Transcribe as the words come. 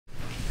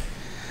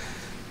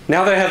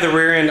Now that I have the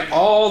rear end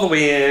all the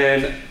way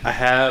in, I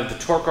have the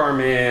torque arm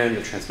in,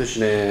 the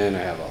transmission in, I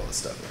have all this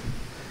stuff in.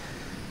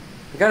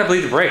 I gotta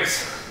bleed the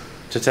brakes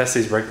to test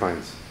these brake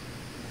lines.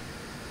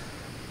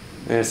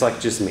 And it's like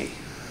just me.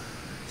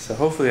 So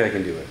hopefully I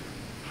can do it.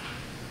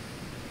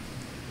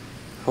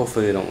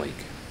 Hopefully they don't leak.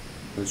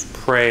 Let's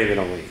pray they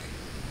don't leak.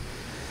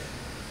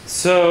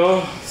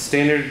 So,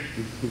 standard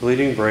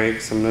bleeding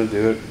brakes, I'm gonna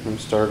do it. I'm gonna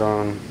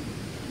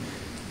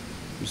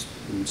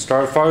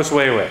start farthest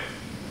way away,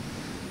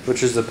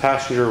 which is the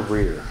passenger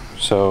rear.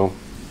 So,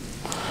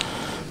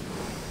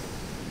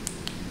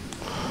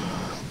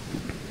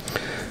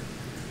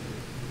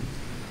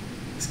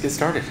 let's get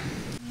started.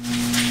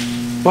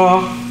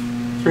 Well,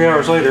 3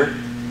 hours later,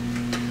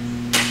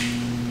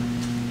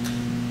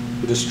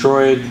 we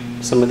destroyed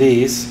some of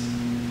these,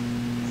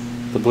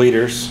 the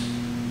bleeders,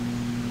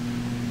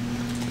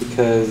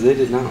 because they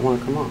did not want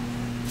to come off.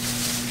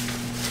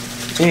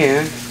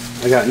 And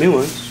I got new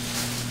ones,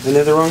 and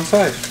they're the wrong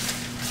size.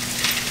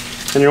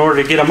 And in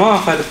order to get them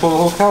off, I had to pull the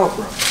whole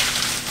caliper off.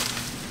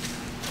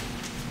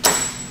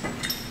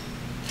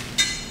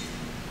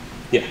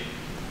 Yeah.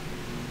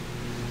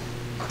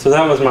 So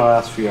that was my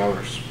last few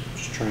hours,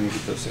 just trying to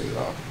get those things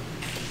off.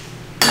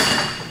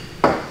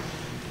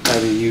 I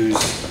had to use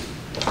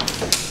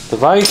the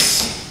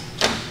vise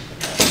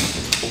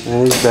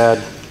and these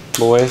bad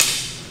boys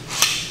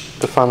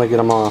to finally get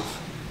them off.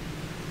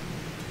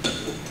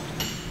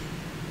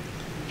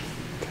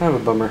 Kind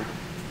of a bummer,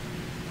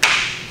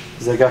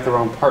 because I got the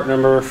wrong part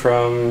number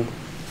from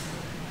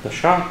the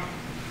shop,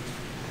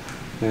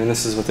 and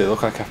this is what they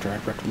look like after I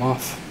ripped them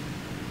off.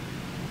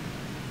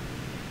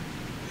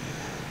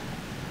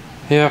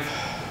 Yep,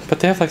 but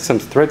they have like some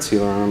thread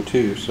sealer on them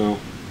too, so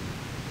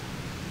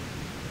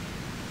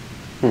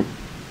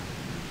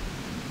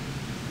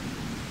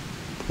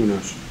who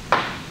knows. I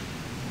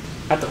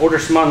have to order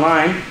some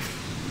online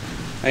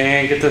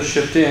and get those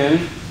shipped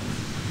in.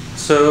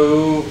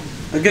 So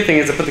the good thing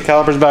is I put the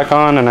calipers back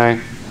on and I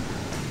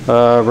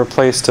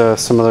replaced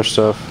some other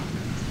stuff.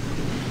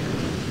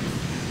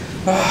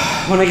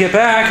 When I get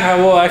back, I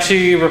will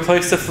actually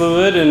replace the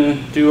fluid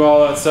and do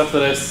all that stuff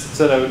that I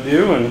said I would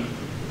do, and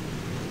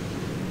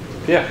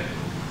yeah,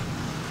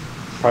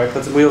 probably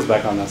put some wheels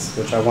back on this,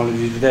 which I wanted to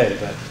do today,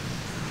 but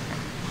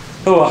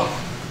oh well,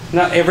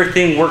 not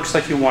everything works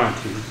like you want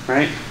it to,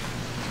 right?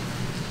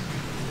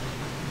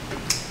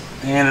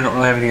 And I don't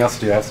really have anything else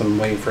to do. I have some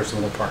waiting for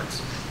some other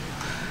parts.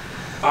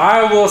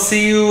 I will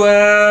see you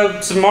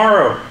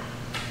tomorrow,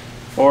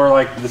 or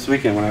like this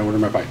weekend when I order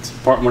my parts,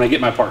 when I get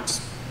my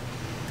parts.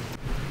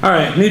 All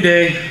right, new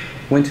day.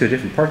 Went to a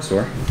different parts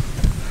store,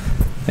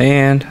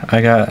 and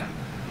I got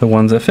the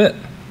ones that fit.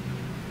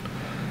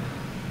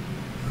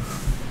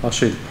 I'll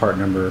show you the part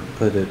number.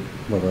 Put it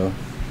below.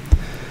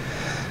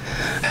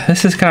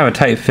 This is kind of a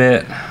tight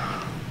fit.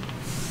 I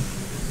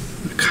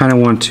kind of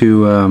want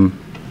to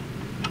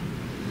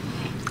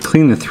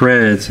clean the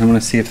threads. I'm gonna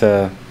see if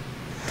I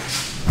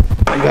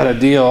got a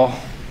deal.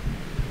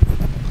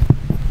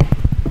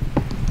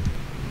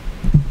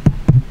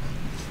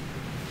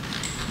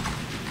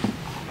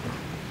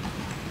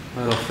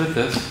 That'll fit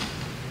this.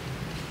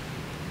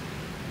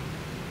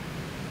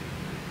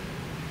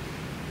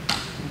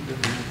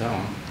 Definitely not that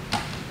one.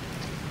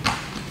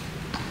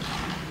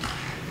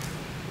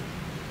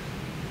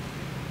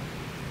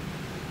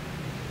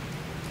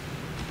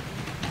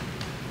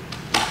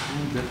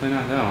 Definitely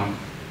not that one.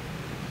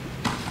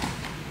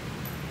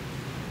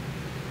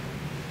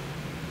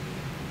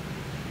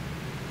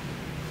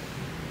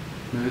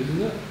 No, this is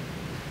it.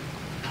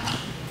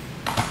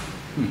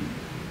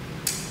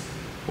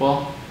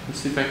 Well, let's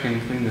see if I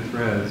can clean the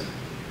threads.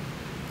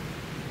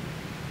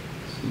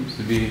 Seems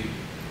to be.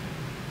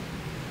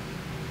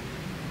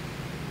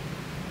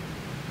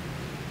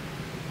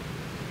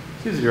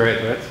 Seems to be right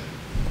threads.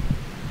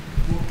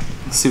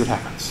 Let's see what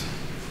happens.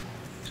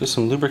 Just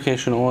some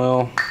lubrication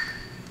oil.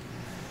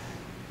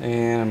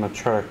 And I'm going to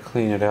try to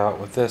clean it out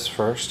with this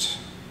first.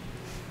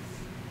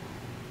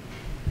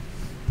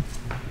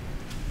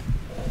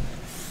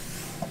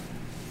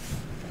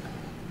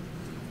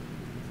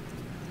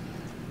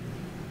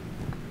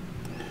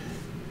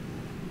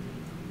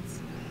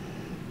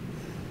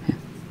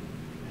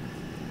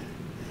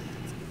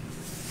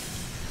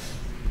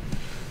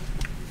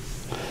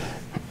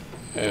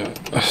 Yeah,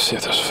 let's see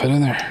if this will fit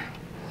in there.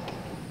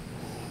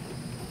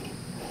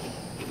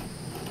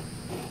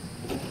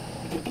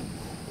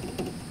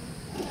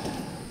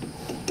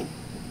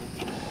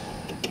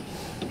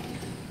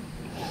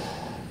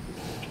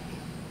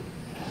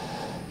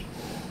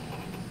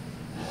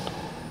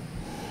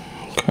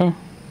 Okay.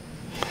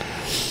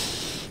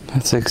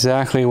 That's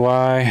exactly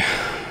why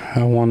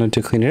I wanted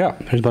to clean it out.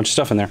 There's a bunch of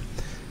stuff in there.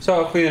 So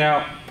I'll clean it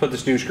out, put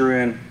this new screw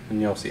in,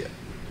 and you'll see it.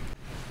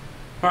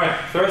 Alright,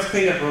 threads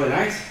cleaned up really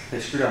nice. They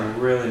screwed on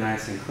really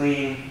nice and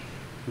clean.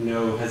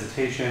 No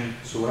hesitation.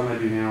 So what I'm going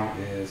to do now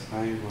is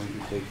I'm going to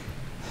take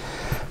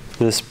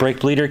this brake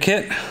bleeder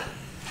kit.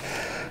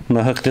 I'm going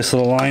to hook this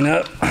little line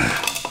up.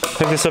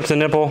 Hook this up to the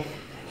nipple.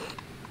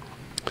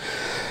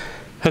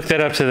 Hook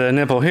that up to the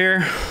nipple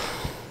here.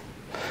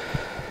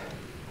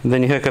 And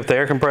then you hook up the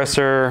air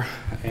compressor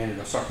and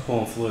it'll start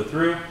pulling fluid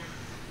through.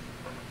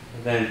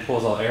 And then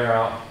pulls all the air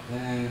out.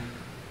 Then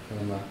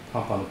I'm gonna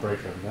pump on the brake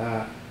over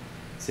that.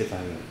 See if I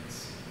have any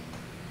leaks.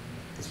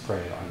 Let's pray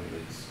I don't have any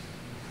leaks.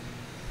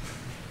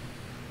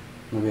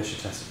 Maybe I should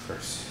test it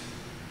first.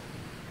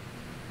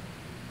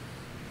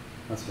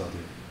 That's what I'll do.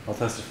 I'll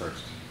test it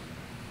first.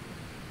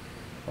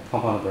 I'll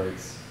pump on the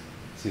brakes,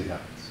 see what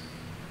happens.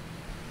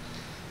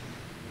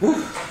 Whew.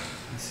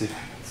 Let's see what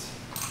happens.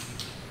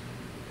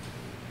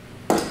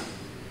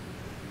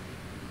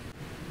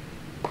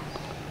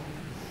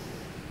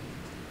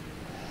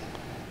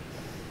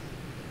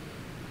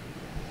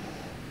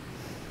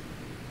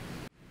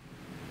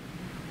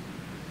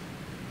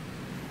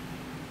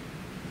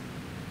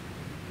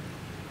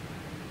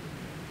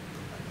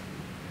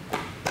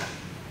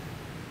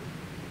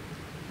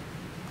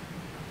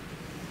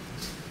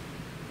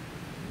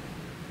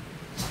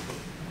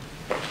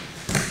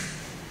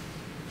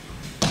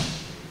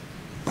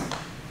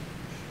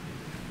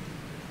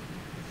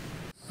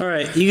 All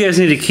right, you guys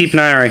need to keep an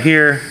eye right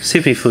here, see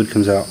if any fluid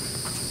comes out.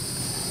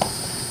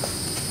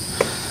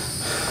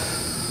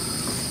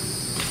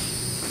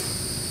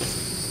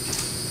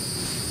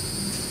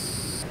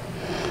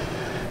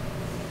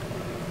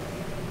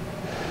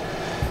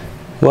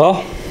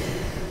 Well,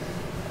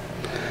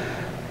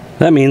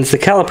 that means the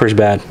caliper's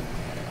bad.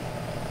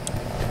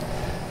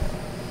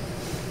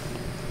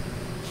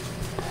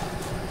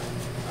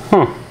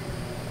 Huh.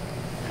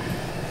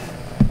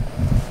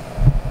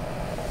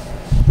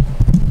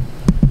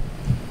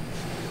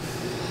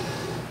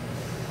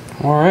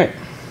 All right.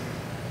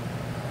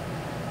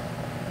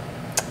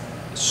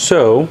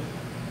 So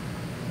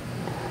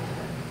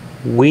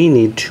we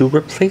need to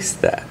replace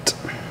that.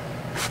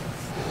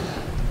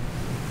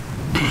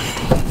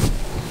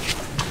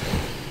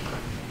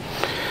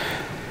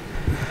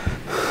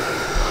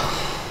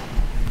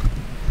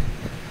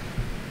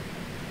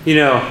 You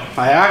know,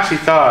 I actually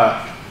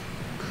thought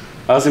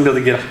I was gonna be able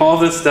to get all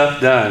this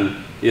stuff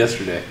done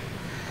yesterday.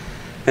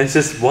 And it's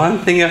just one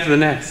thing after the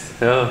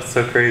next. Oh, it's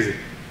so crazy.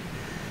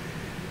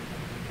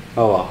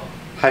 Oh well,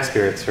 high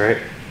spirits, right?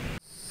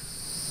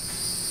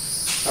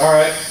 All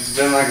right, it's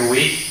been like a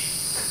week.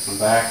 I'm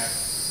back.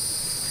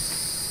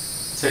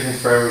 It's taking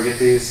forever to get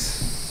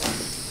these.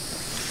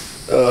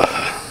 Ugh.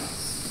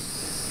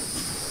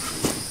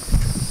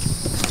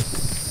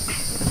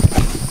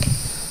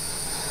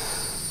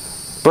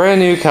 Brand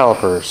new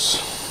calipers.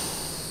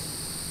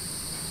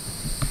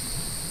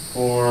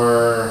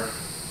 For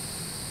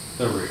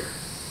the rear.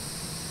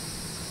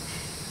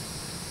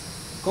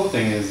 Cool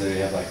thing is they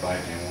have like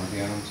lifetime warranty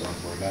on them, so I don't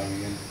have to worry about them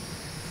again.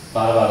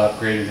 Thought about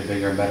upgrading to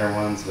bigger and better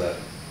ones, but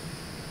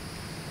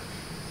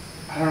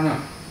I don't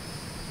know.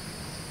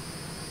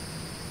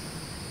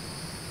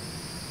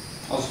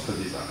 I'll just put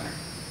these on there.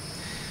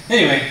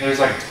 Anyway, there's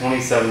like a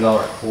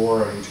 $27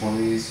 core on each one of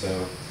these,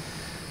 so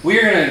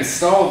we're gonna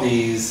install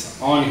these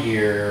on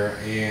here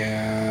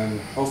and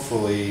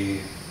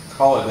hopefully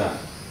call it done.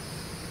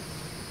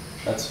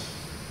 That's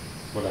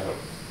what I hope.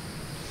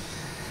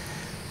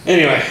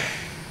 Anyway.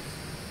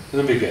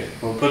 It'll be good.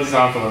 We'll put these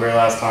on for the very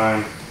last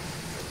time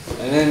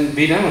and then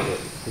be done with it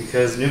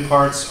because new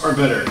parts are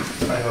better,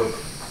 I hope,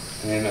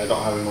 and I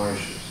don't have any more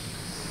issues.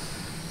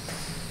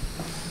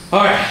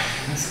 All right,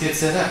 let's get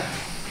set up.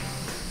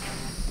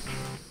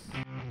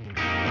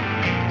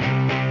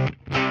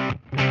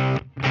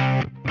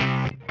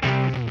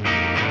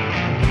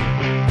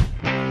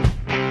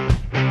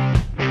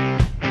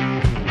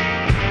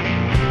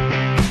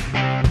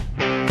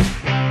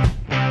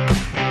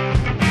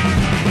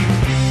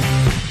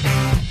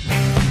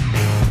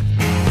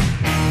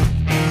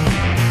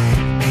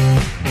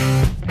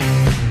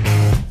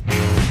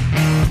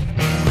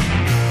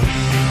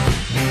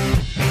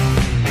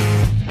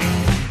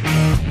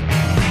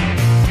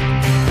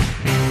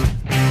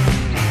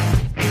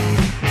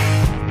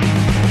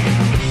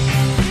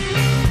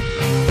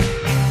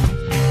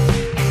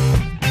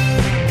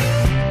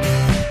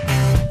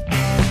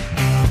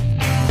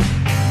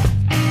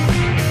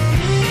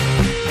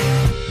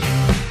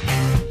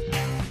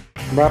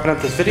 Wrapping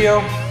up this video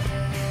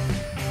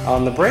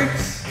on the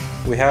brakes.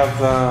 We have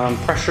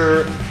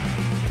pressure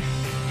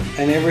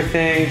and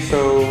everything,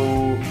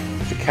 so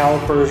the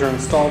calipers are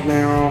installed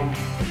now,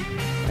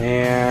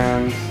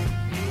 and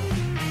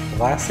the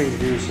last thing to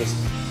do is just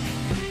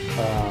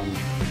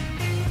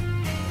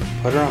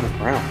put her on the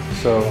ground.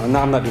 So I'm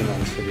not doing that in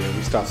this video.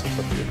 We still have some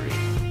stuff to do.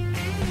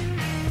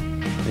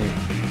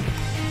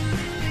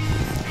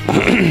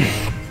 Anyway.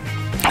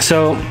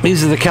 So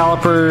these are the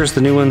calipers, the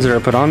new ones that are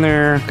put on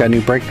there. Got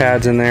new brake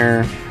pads in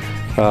there,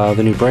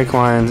 the new brake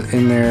lines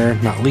in there,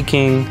 not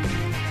leaking.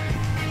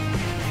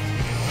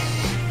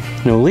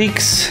 No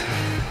leaks.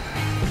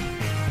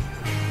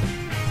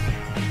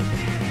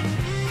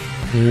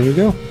 There we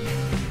go.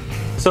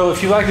 So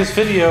if you like this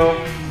video,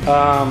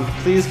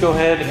 please go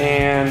ahead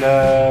and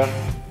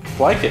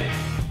like it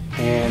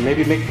and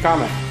maybe make a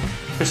comment.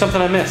 If there's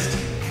something I missed,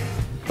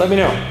 let me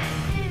know.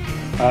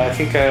 I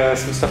think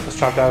some stuff was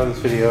chopped out of this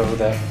video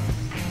that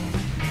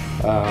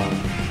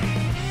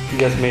you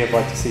guys may have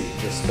liked to see,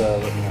 just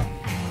let me know.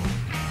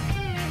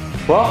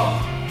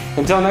 Well,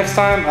 until next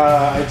time,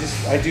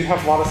 I do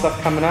have a lot of stuff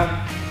coming up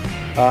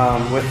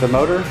with the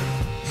motor,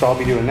 so I'll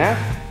be doing that.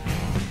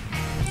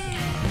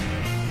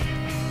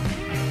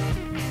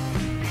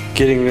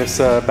 Getting this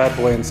bad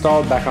boy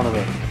installed back on the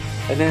road.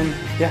 And then,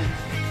 yeah,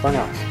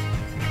 burnouts.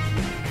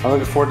 I'm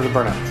looking forward to the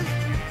burnouts.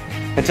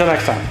 Until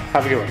next time,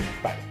 have a good one.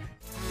 Bye.